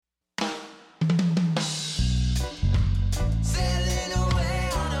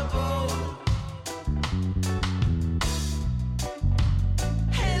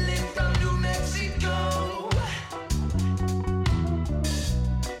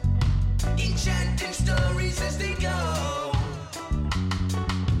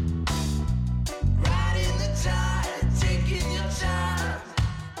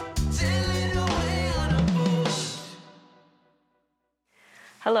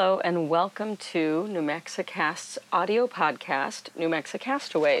Hello and welcome to New Mexicast's audio podcast, New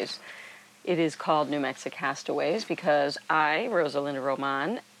Mexicastaways. It is called New Mexicastaways because I, Rosalinda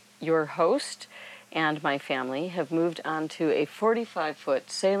Roman, your host, and my family have moved onto a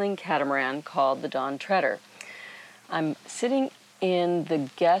 45-foot sailing catamaran called the Dawn Treader. I'm sitting in the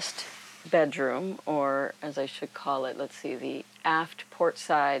guest bedroom, or as I should call it, the aft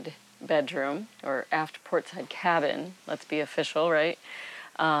portside bedroom, or aft portside cabin. Let's be official, right?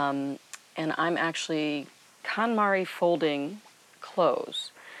 And I'm actually KonMari folding clothes,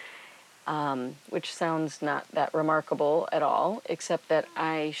 which sounds not that remarkable at all, except that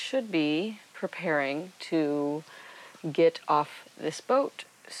I should be preparing to get off this boat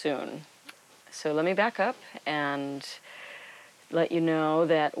soon. So let me back up and let you know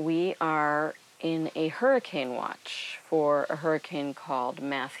that we are in a hurricane watch for a hurricane called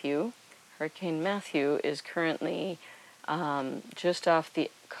Matthew. Hurricane Matthew is currently just off the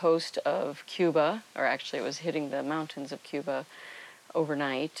coast of Cuba, or actually it was hitting the mountains of Cuba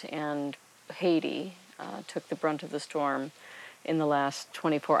overnight, and Haiti took the brunt of the storm in the last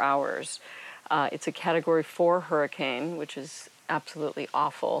 24 hours. It's a Category 4 hurricane, which is absolutely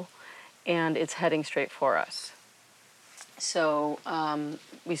awful, and it's heading straight for us. So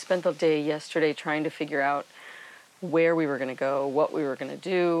we spent the day yesterday trying to figure out where we were going to go, what we were going to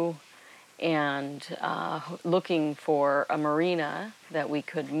do, and looking for a marina that we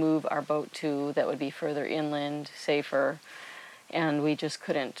could move our boat to that would be further inland, safer, and we just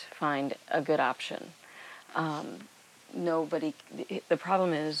couldn't find a good option. The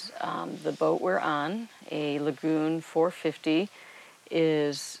problem is the boat we're on, a Lagoon 450,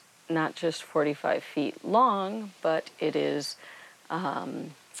 is not just 45 feet long, but it is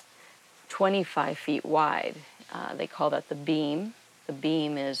 25 feet wide. They call that the beam. The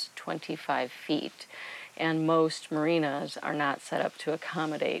beam is 25 feet, and most marinas are not set up to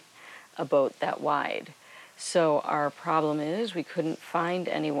accommodate a boat that wide. So our problem is we couldn't find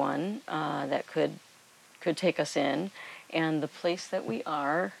anyone that could take us in, and the place that we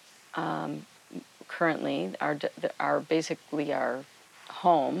are currently, our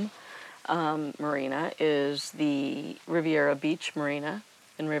home marina is the Riviera Beach Marina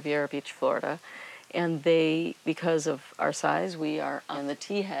in Riviera Beach, Florida. And because of our size, we are on the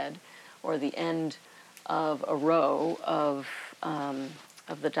T head, or the end of a row of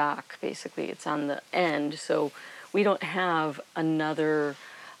the dock. Basically, it's on the end, so we don't have another.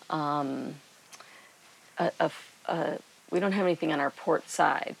 We don't have anything on our port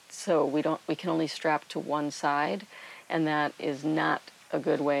side, so we can only strap to one side, and that is not a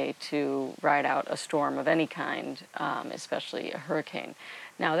good way to ride out a storm of any kind, especially a hurricane.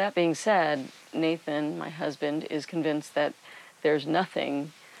 Now, that being said, Nathan, my husband, is convinced that there's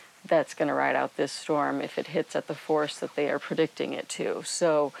nothing that's going to ride out this storm if it hits at the force that they are predicting it to.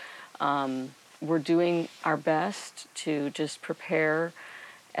 So we're doing our best to just prepare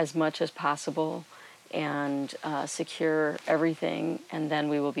as much as possible and secure everything, and then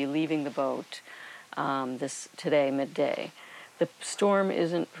we will be leaving the boat today, midday. The storm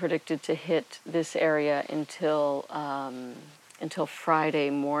isn't predicted to hit this area until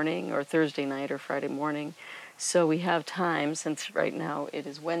Friday morning, or Thursday night or Friday morning. So we have time, since right now it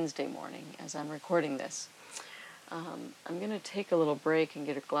is Wednesday morning as I'm recording this. I'm going to take a little break and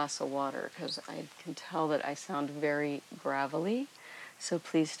get a glass of water because I can tell that I sound very gravelly. So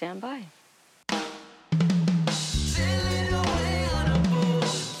please stand by.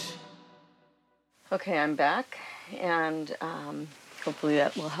 Okay, I'm back, and hopefully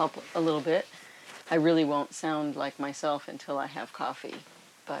that will help a little bit. I really won't sound like myself until I have coffee,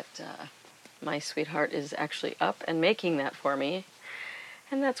 but my sweetheart is actually up and making that for me,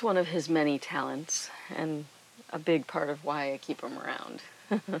 and that's one of his many talents, and a big part of why I keep him around.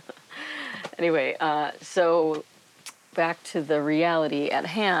 Anyway, so back to the reality at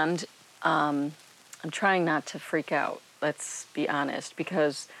hand. I'm trying not to freak out, let's be honest,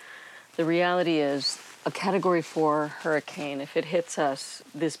 because the reality is a Category 4 hurricane, if it hits us,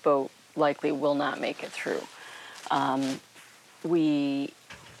 this boat likely will not make it through.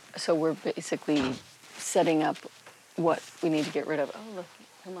 So we're basically setting up what we need to get rid of. Oh, look,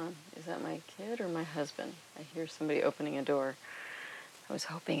 come on. Is that my kid or my husband? I hear somebody opening a door. I was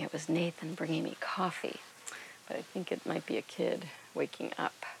hoping it was Nathan bringing me coffee, but I think it might be a kid waking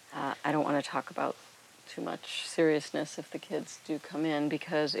up. I don't want to talk about too much seriousness if the kids do come in,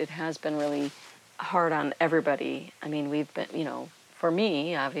 because it has been really hard on everybody. I mean, we've been, for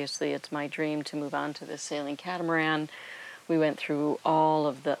me, obviously, it's my dream to move on to this sailing catamaran. We went through all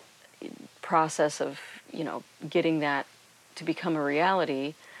of the process of, getting that to become a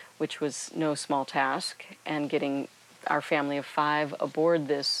reality, which was no small task, and getting our family of 5 aboard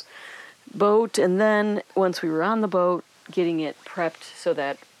this boat, and then once we were on the boat, getting it prepped so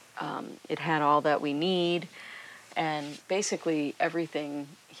that it had all that we need, and basically everything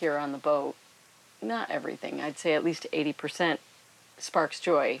here on the boat, not everything, I'd say at least 80% sparks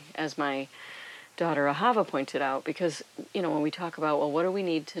joy, as my daughter Ahava pointed out, because, when we talk about, well, what do we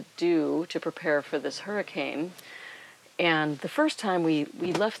need to do to prepare for this hurricane? And the first time we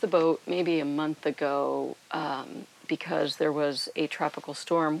left the boat maybe a month ago, because there was a tropical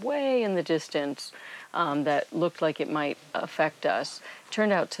storm way in the distance that looked like it might affect us. It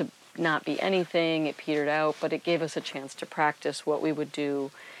turned out to not be anything. It petered out, but it gave us a chance to practice what we would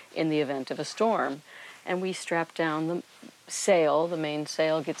do in the event of a storm. And we strapped down the sail. The main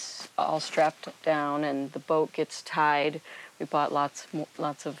sail gets all strapped down, and the boat gets tied. We bought lots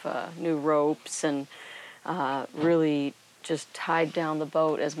of new ropes, and really just tied down the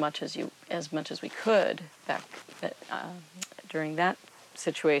boat as much as we could back during that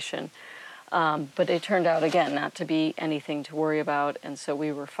situation. But it turned out, again, not to be anything to worry about, and so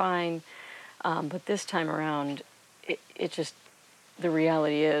we were fine. But this time around, it just, the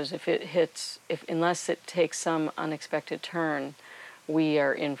reality is, unless it takes some unexpected turn, we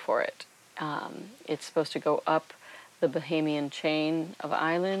are in for it. It's supposed to go up the Bahamian chain of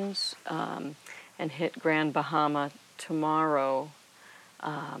islands and hit Grand Bahama tomorrow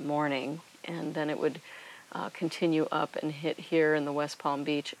morning, and then it would continue up and hit here in the West Palm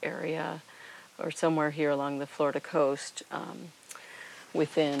Beach area, or somewhere here along the Florida coast,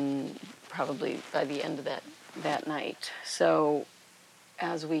 within probably by the end of that night. So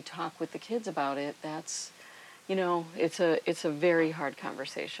as we talk with the kids about it, that's, it's a very hard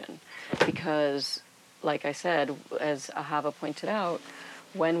conversation, because, like I said, as Ahava pointed out,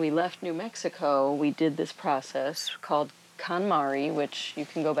 when we left New Mexico, we did this process called KonMari, which you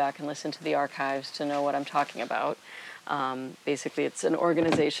can go back and listen to the archives to know what I'm talking about. Basically, it's an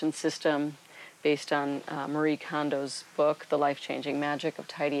organization system based on Marie Kondo's book, The Life-Changing Magic of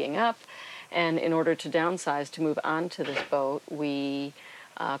Tidying Up. And in order to downsize, to move on to this boat, we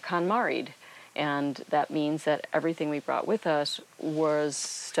KonMari'd. And that means that everything we brought with us was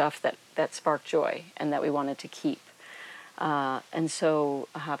stuff that sparked joy and that we wanted to keep. And so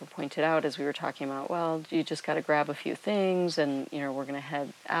Ahava pointed out, as we were talking about, well, you just got to grab a few things, and we're going to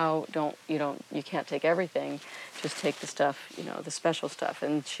head out. You can't take everything. Just take the stuff, the special stuff.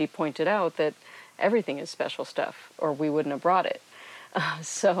 And she pointed out that everything is special stuff, or we wouldn't have brought it.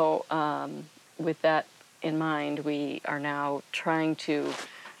 So with that in mind, we are now trying to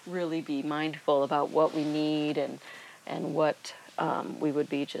really be mindful about what we need and what we would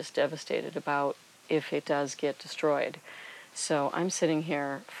be just devastated about if it does get destroyed. So I'm sitting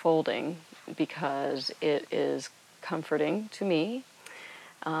here folding because it is comforting to me,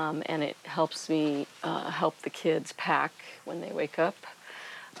 and it helps me help the kids pack when they wake up.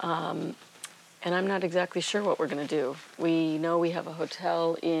 And I'm not exactly sure what we're going to do. We know we have a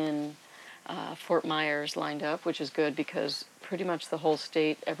hotel in Fort Myers lined up, which is good because pretty much the whole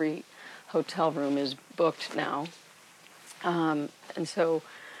state, every hotel room is booked now. And so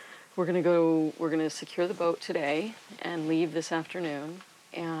we're going to secure the boat today and leave this afternoon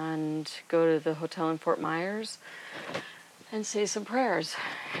and go to the hotel in Fort Myers and say some prayers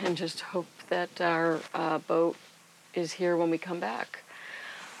and just hope that our boat is here when we come back.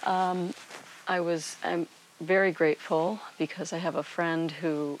 I'm very grateful because I have a friend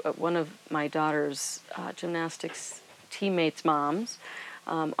who, one of my daughter's gymnastics teammates' moms,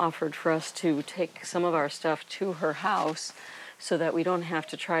 offered for us to take some of our stuff to her house so that we don't have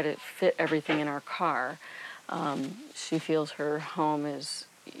to try to fit everything in our car. She feels her home is,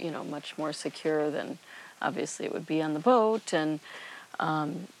 much more secure than obviously it would be on the boat, and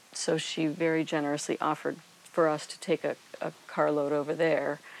so she very generously offered for us to take a carload over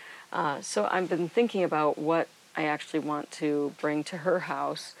there. So I've been thinking about what I actually want to bring to her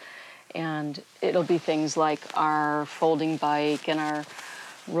house, and it'll be things like our folding bike and our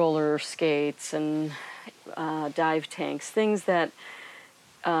roller skates and dive tanks, things that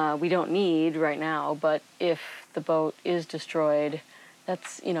we don't need right now, but if the boat is destroyed,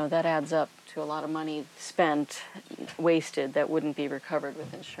 that adds up to a lot of money spent, wasted, that wouldn't be recovered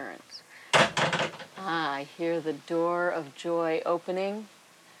with insurance. I hear the door of joy opening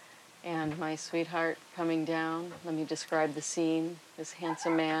and my sweetheart coming down. Let me describe the scene. This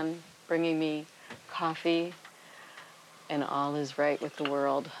handsome man bringing me coffee, and all is right with the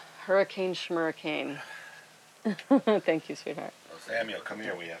world. Hurricane Schmurricane. Thank you, sweetheart. Oh, Samuel, come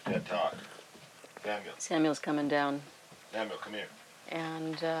here. We have to talk. Samuel. Samuel's coming down. Samuel, come here.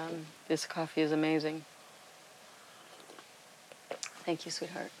 And this coffee is amazing. Thank you,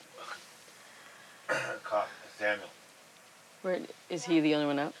 sweetheart. Coffee. Samuel. Where is he the only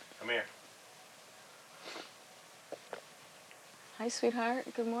one up? Come here. Hi, sweetheart.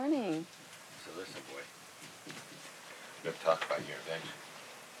 Good morning. So listen, boy. We're going to talk about your invention.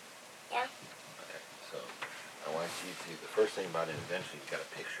 Yeah. Okay, so I want you to, the first thing about an invention, you've got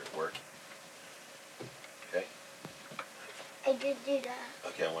to picture it working. Okay? I did do that.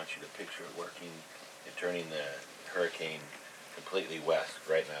 Okay, I want you to picture it working and turning the hurricane completely west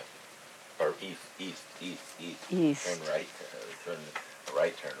right now. Or east. East. Turn right, turn a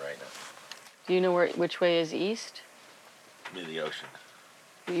right turn right now. Do you know which way is east? To the ocean.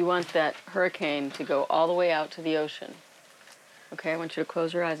 You want that hurricane to go all the way out to the ocean. Okay, I want you to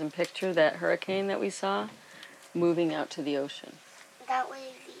close your eyes and picture that hurricane that we saw moving out to the ocean. That way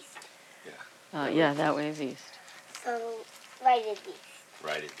is east. Yeah, that way is east. So, right is east.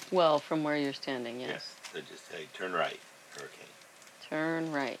 Right is east. Well, from where you're standing, yes. Yes. So just say, turn right, hurricane.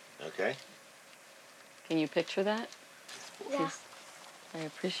 Turn right. Okay? Can you picture that? Yeah. I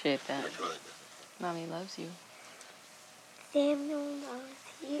appreciate that. Which one? Mommy loves you. Samuel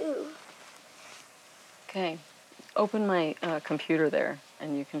loves you. Okay, open my computer there,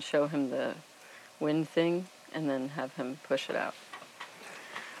 and you can show him the wind thing, and then have him push it out.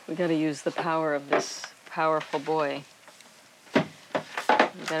 We got to use the power of this powerful boy.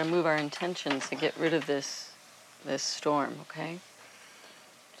 We got to move our intentions to get rid of this storm, okay?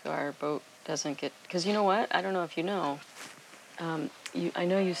 So our boat doesn't get. Because you know what? I don't know if you know. I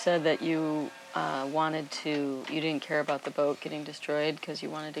know you said that you wanted to. You didn't care about the boat getting destroyed because you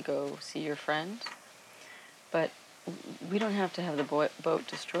wanted to go see your friends. But we don't have to have the boat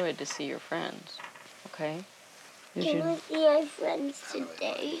destroyed to see your friends, okay? Can we see our friends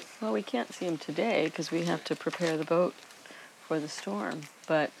today? Well, we can't see them today because we have to prepare the boat for the storm.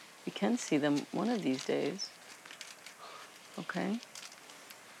 But we can see them one of these days, okay?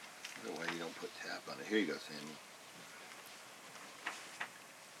 No way you don't put tap on it. Here you go, Sammy.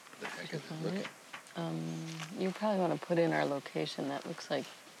 What the heck is it looking? You probably want to put in our location. That looks like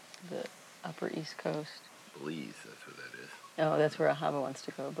the upper East Coast. Belize, that's what that is. Oh, that's where Ahava wants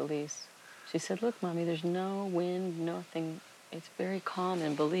to go, Belize. She said, look, Mommy, there's no wind, nothing. It's very calm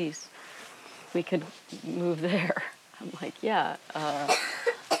in Belize. We could move there. I'm like, yeah, I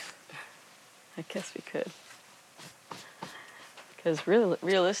guess we could. Because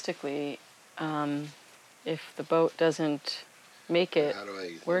realistically, if the boat doesn't make it,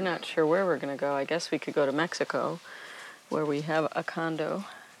 we're not sure where we're going to go. I guess we could go to Mexico, where we have a condo.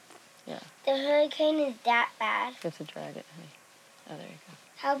 Yeah. The hurricane is that bad. You have to drag it, honey. Oh, there you go.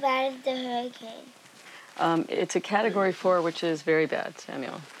 How bad is the hurricane? It's a Category 4, which is very bad,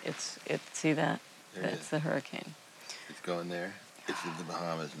 Samuel. See that? There it That's is. the hurricane. It's going there. It's in the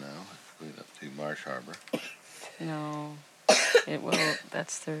Bahamas now. It's going up to Marsh Harbor. No, it will.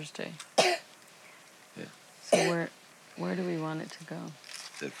 That's Thursday. Yeah. So where do we want it to go?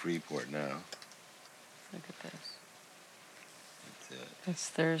 It's at Freeport now. Look at this. It's It's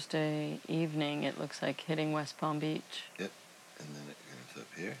Thursday evening. It looks like hitting West Palm Beach. Yep. And then it comes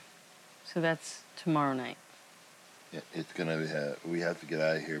up here. So that's tomorrow night. Yeah, it's gonna be. We have to get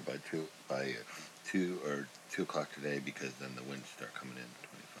out of here by 2 o'clock today because then the winds start coming in.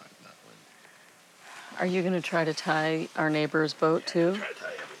 25 knot wind. Are you going to try to tie our neighbor's boat too? Try to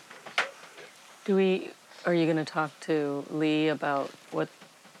tie everything. So, Are you going to talk to Lee about what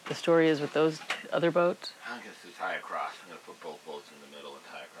the story is with those other boats? I'm going to tie across. I'm going to put both boats in the middle and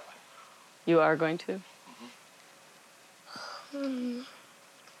tie across. You are going to? Hmm.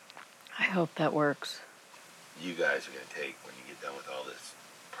 I hope that works. You guys are going to take, when you get done with all this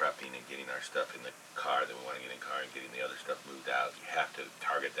prepping and getting our stuff in the car, then we want to get in the car and getting the other stuff moved out, you have to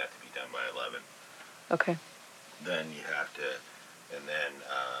target that to be done by 11. Okay. Then you have to, and then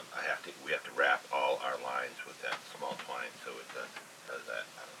we have to wrap all our lines with that small twine so it does that.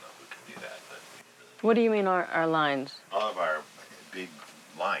 I don't know who can do that, but What do you mean our lines? all of our big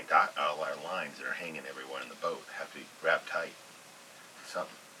all our lines that are hanging everywhere in the boat have to be wrapped tight.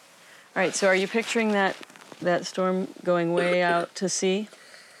 Something. All right, so are you picturing that storm going way out to sea?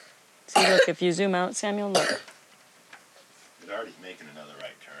 See, look, if you zoom out, Samuel, look. It's already making another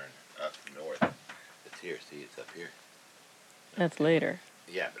right turn up north. It's here. See, it's up here. That's later.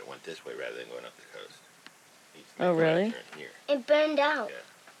 Yeah, but it went this way rather than going up the coast. It's Oh, making a right really? turn here. It burned out. Yeah.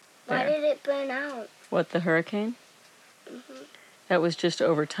 Why There. did it burn out? What, the hurricane? Mm-hmm. That was just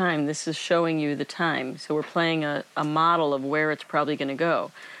over time. This is showing you the time. So we're playing a model of where it's probably going to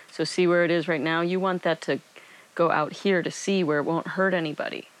go. So see where it is right now? You want that to go out here to see where it won't hurt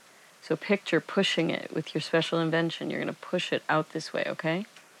anybody. So picture pushing it with your special invention. You're going to push it out this way, okay?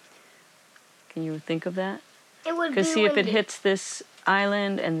 Can you think of that? It would be Because see, if it windy. hits this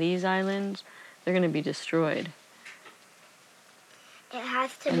island and these islands, they're going to be destroyed. It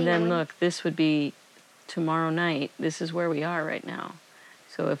has to be. And then look, this would be tomorrow night. This is where we are right now.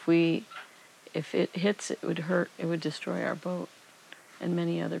 So if it hits, it would hurt. It would destroy our boat, and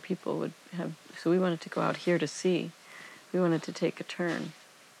many other people would have. So we wanted to go out here to see. We wanted to take a turn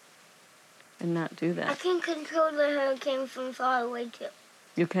and not do that. I can control the hurricane from far away too.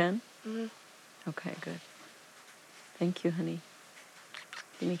 You can? Mm-hmm. Okay, good. Thank you, honey.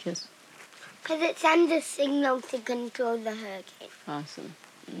 Give me a kiss. Because it sends a signal to control the hurricane. Awesome.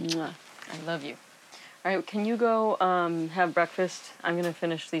 Mwah. I love you. All right, can you go have breakfast? I'm going to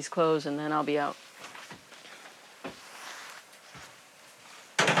finish these clothes and then I'll be out.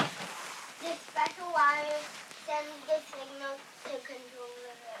 The special wire sends the signal to control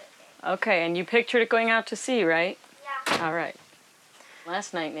the hurricane. Okay, and you pictured it going out to sea, right? Yeah. All right.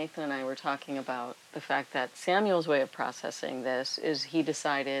 Last night, Nathan and I were talking about the fact that Samuel's way of processing this is he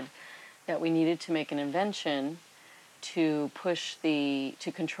decided that we needed to make an invention to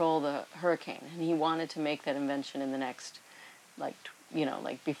control the hurricane. And he wanted to make that invention in the next, like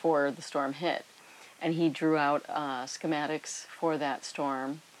before the storm hit. And he drew out schematics for that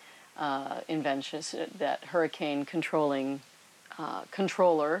storm invention, that hurricane controlling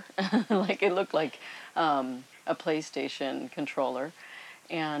controller. Like it looked like a PlayStation controller.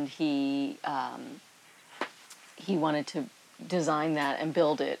 And he wanted to design that and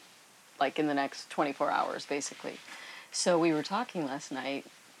build it like in the next 24 hours, basically. So we were talking last night,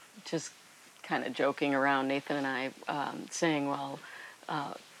 just kind of joking around, Nathan and I, saying, well,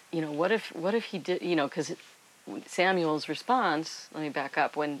 what if he did, because Samuel's response, let me back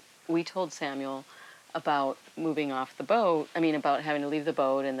up, when we told Samuel about moving off the boat, about having to leave the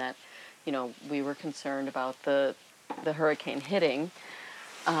boat and that, we were concerned about the hurricane hitting,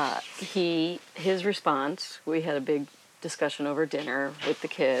 his response, we had a big discussion over dinner with the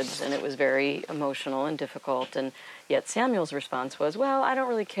kids, and it was very emotional and difficult, and yet Samuel's response was, well, I don't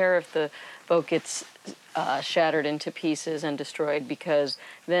really care if the boat gets shattered into pieces and destroyed, because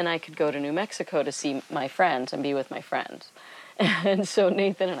then I could go to New Mexico to see my friends and be with my friends. And so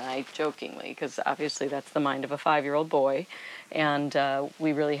Nathan and I, jokingly, because obviously that's the mind of a 5-year-old boy, and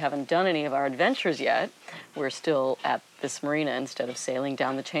we really haven't done any of our adventures yet. We're still at this marina instead of sailing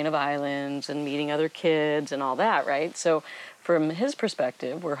down the chain of islands and meeting other kids and all that, right? So from his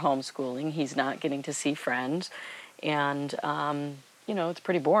perspective, we're homeschooling. He's not getting to see friends, and, it's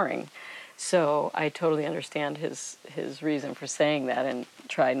pretty boring. So I totally understand his reason for saying that and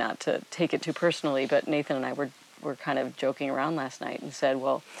try not to take it too personally, but Nathan and I were kind of joking around last night and said,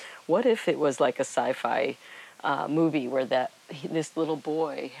 well, what if it was like a sci-fi movie where this little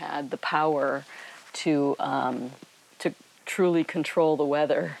boy had the power to truly control the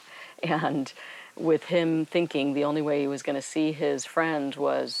weather, and with him thinking the only way he was going to see his friend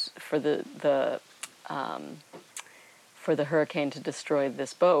was for the hurricane to destroy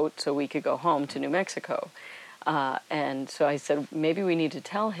this boat so we could go home to New Mexico. And so I said, maybe we need to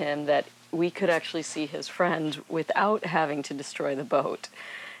tell him that we could actually see his friend without having to destroy the boat.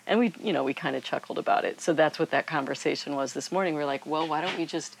 And we kind of chuckled about it. So that's what that conversation was this morning. We're like, well, why don't we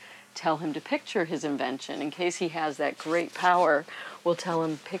just tell him to picture his invention? In case he has that great power, we'll tell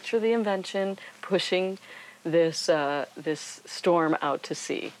him, picture the invention pushing this storm out to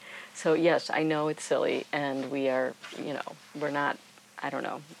sea. So yes, I know it's silly, and we are, we're not, I don't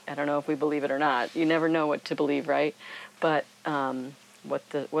know if we believe it or not. You never know what to believe, right? But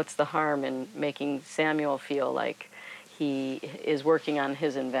what's the harm in making Samuel feel like he is working on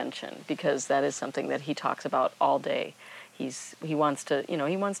his invention, because that is something that he talks about all day. He wants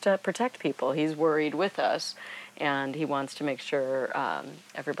to protect people. He's worried with us, and he wants to make sure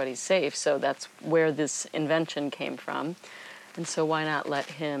everybody's safe. So that's where this invention came from. And so why not let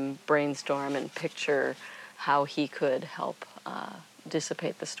him brainstorm and picture how he could help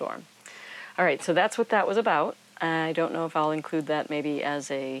dissipate the storm. All right, so that's what that was about. I don't know if I'll include that maybe as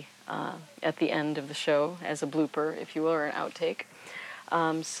at the end of the show, as a blooper, if you will, or an outtake.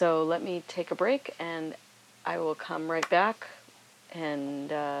 So let me take a break, and I will come right back and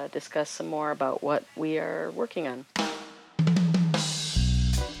discuss some more about what we are working on.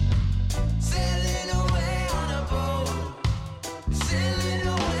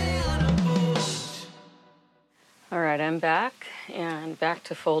 All right, I'm back, and back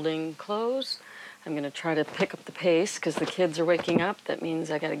to folding clothes. I'm going to try to pick up the pace because the kids are waking up. That means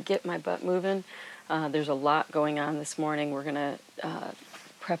I got to get my butt moving. There's a lot going on this morning. We're going to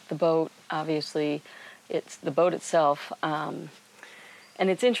prep the boat. Obviously, it's the boat itself. And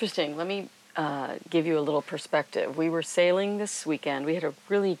it's interesting. Let me give you a little perspective. We were sailing this weekend. We had a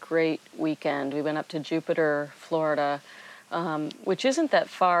really great weekend. We went up to Jupiter, Florida, which isn't that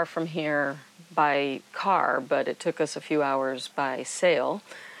far from here, by car, but it took us a few hours by sail,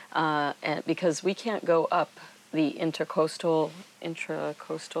 and because we can't go up the intracoastal,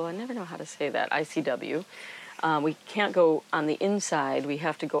 I never know how to say that, ICW. We can't go on the inside. We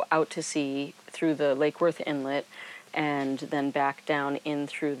have to go out to sea through the Lake Worth Inlet and then back down in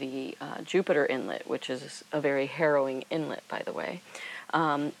through the Jupiter Inlet, which is a very harrowing inlet, by the way.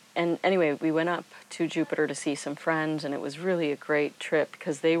 And anyway, we went up to Jupiter to see some friends, and it was really a great trip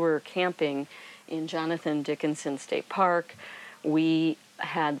because they were camping in Jonathan Dickinson State Park. We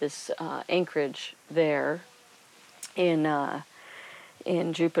had this anchorage there in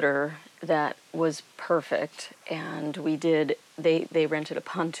Jupiter that was perfect, and they rented a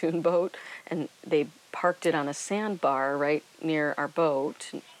pontoon boat, and they parked it on a sandbar right near our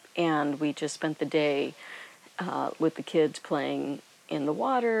boat, and we just spent the day with the kids playing in the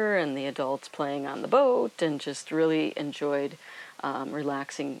water and the adults playing on the boat, and just really enjoyed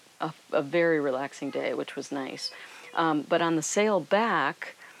relaxing, a very relaxing day, which was nice. But on the sail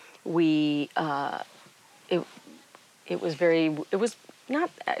back, it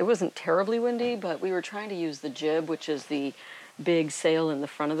wasn't terribly windy, but we were trying to use the jib, which is the big sail in the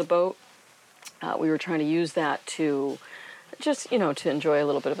front of the boat. We were trying to use that to just, to enjoy a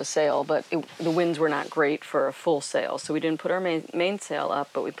little bit of a sail, but the winds were not great for a full sail, so we didn't put our mainsail up,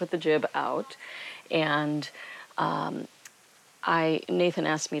 but we put the jib out, and Nathan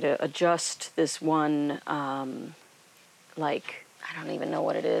asked me to adjust this one, I don't even know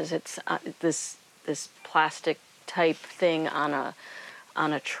what it is. It's this plastic type thing on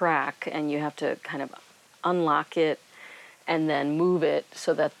a track, and you have to kind of unlock it and then move it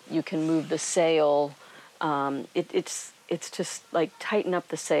so that you can move the sail. It's just like tighten up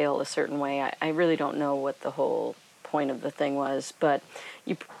the sail a certain way. I really don't know what the whole point of the thing was, but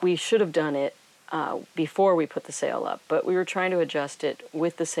we should have done it before we put the sail up. But we were trying to adjust it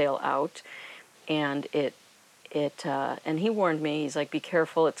with the sail out, and and he warned me. He's like, "Be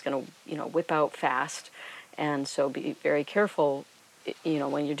careful. It's going to whip out fast, and so be very careful."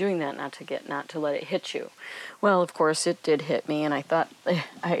 When you're doing that, not to let it hit you. Well, of course, it did hit me, and I thought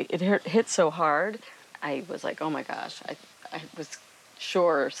it hit so hard. I was like, oh my gosh, I was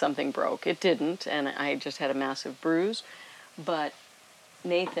sure something broke. It didn't, and I just had a massive bruise. But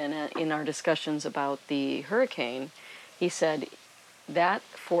Nathan, in our discussions about the hurricane, he said that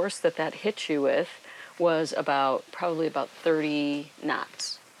force that hit you with was probably about 30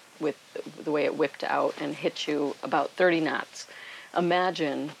 knots, with the way it whipped out and hit you, about 30 knots.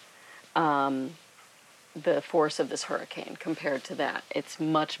 Imagine the force of this hurricane compared to that. It's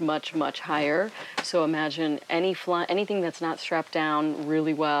much, much, much higher. So imagine anything that's not strapped down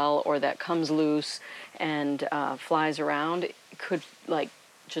really well, or that comes loose and flies around, it could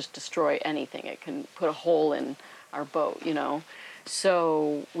just destroy anything. It can put a hole in our boat,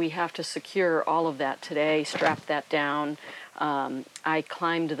 So we have to secure all of that today, strap that down. I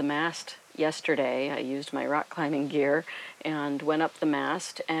climbed the mast yesterday. I used my rock climbing gear and went up the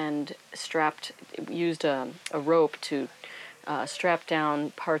mast and used a rope to strap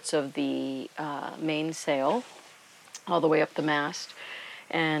down parts of the mainsail all the way up the mast.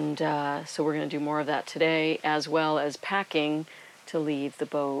 And so we're going to do more of that today, as well as packing to leave the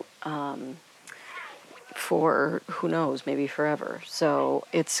boat for, who knows, maybe forever. So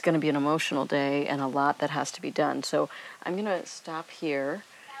it's going to be an emotional day and a lot that has to be done. So I'm going to stop here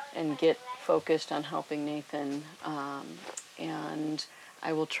and get focused on helping Nathan, and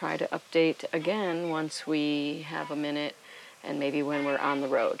I will try to update again once we have a minute, and maybe when we're on the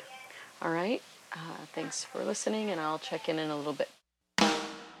road. All right? Thanks for listening, and I'll check in a little bit.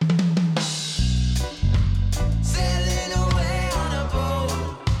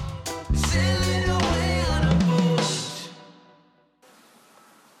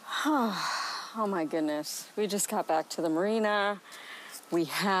 Oh my goodness. We just got back to the marina. We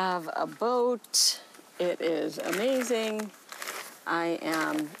have a boat. It is amazing. I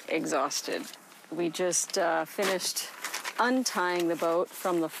am exhausted. We just finished untying the boat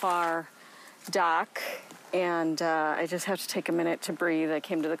from the far dock, and I just have to take a minute to breathe. I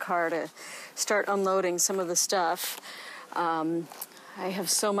came to the car to start unloading some of the stuff. I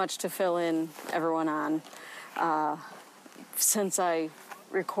have so much to fill in everyone on. Since I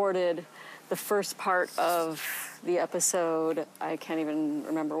recorded the first part of the episode, I can't even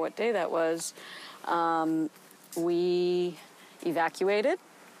remember what day that was, we evacuated.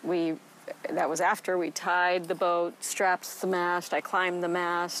 That was after we tied the boat, strapped the mast, I climbed the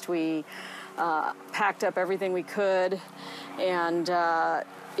mast, we packed up everything we could, and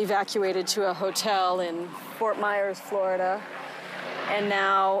evacuated to a hotel in Fort Myers, Florida. And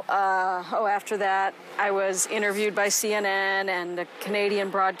now, after that, I was interviewed by CNN and a Canadian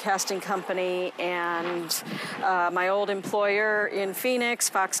broadcasting company and my old employer in Phoenix,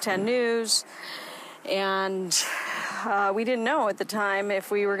 Fox 10 News. And we didn't know at the time if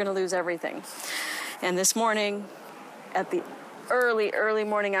we were going to lose everything. And this morning, at the early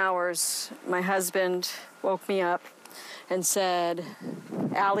morning hours, my husband woke me up and said,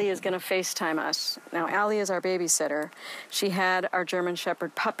 Allie is going to FaceTime us. Now, Allie is our babysitter. She had our German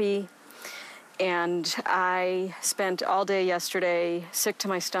Shepherd puppy, and I spent all day yesterday sick to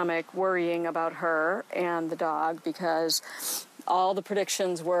my stomach worrying about her and the dog because all the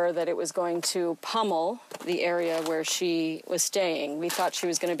predictions were that it was going to pummel the area where she was staying. We thought she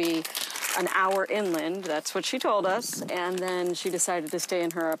was going to be an hour inland. That's what she told us. And then she decided to stay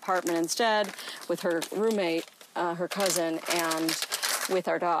in her apartment instead with her roommate, her cousin, and with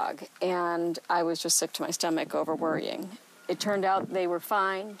our dog. And I was just sick to my stomach over worrying. It turned out they were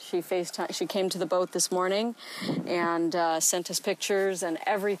fine. She came to the boat this morning and sent us pictures, and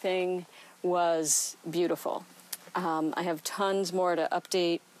everything was beautiful. I have tons more to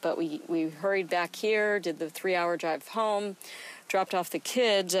update, but we hurried back here, did the 3-hour drive home, dropped off the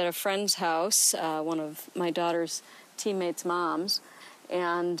kids at a friend's house, one of my daughter's teammates' moms,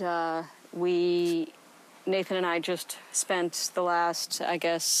 and Nathan and I just spent the last, 2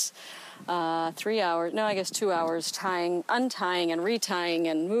 hours untying and retying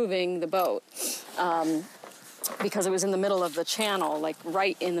and moving the boat because it was in the middle of the channel, like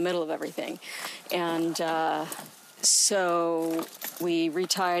right in the middle of everything. And so we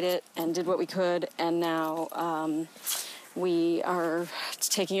retied it and did what we could, and now we are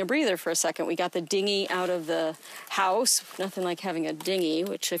taking a breather for a second. We got the dinghy out of the house. Nothing like having a dinghy,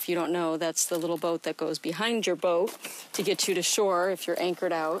 which, if you don't know, that's the little boat that goes behind your boat to get you to shore if you're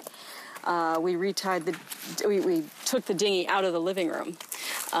anchored out. We took the dinghy out of the living room.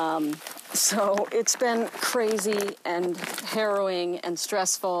 So it's been crazy and harrowing and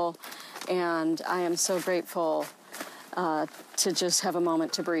stressful, and I am so grateful to just have a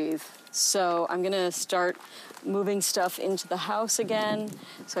moment to breathe. So I'm going to start moving stuff into the house again.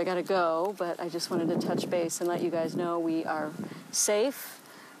 So I got to go, but I just wanted to touch base and let you guys know we are safe.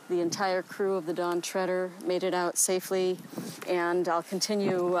 The entire crew of the Dawn Treader made it out safely, and I'll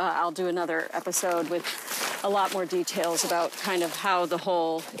continue. I'll do another episode with a lot more details about kind of how the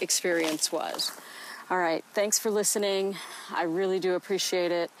whole experience was. All right, thanks for listening. I really do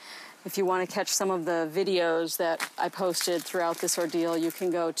appreciate it. If you want to catch some of the videos that I posted throughout this ordeal, you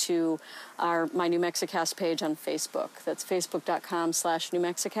can go to my New Mexicast page on Facebook. That's facebook.com/New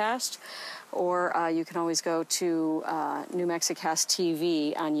Mexicast. Or you can always go to New Mexicast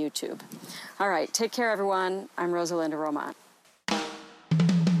TV on YouTube. All right, take care, everyone. I'm Rosalinda Romont.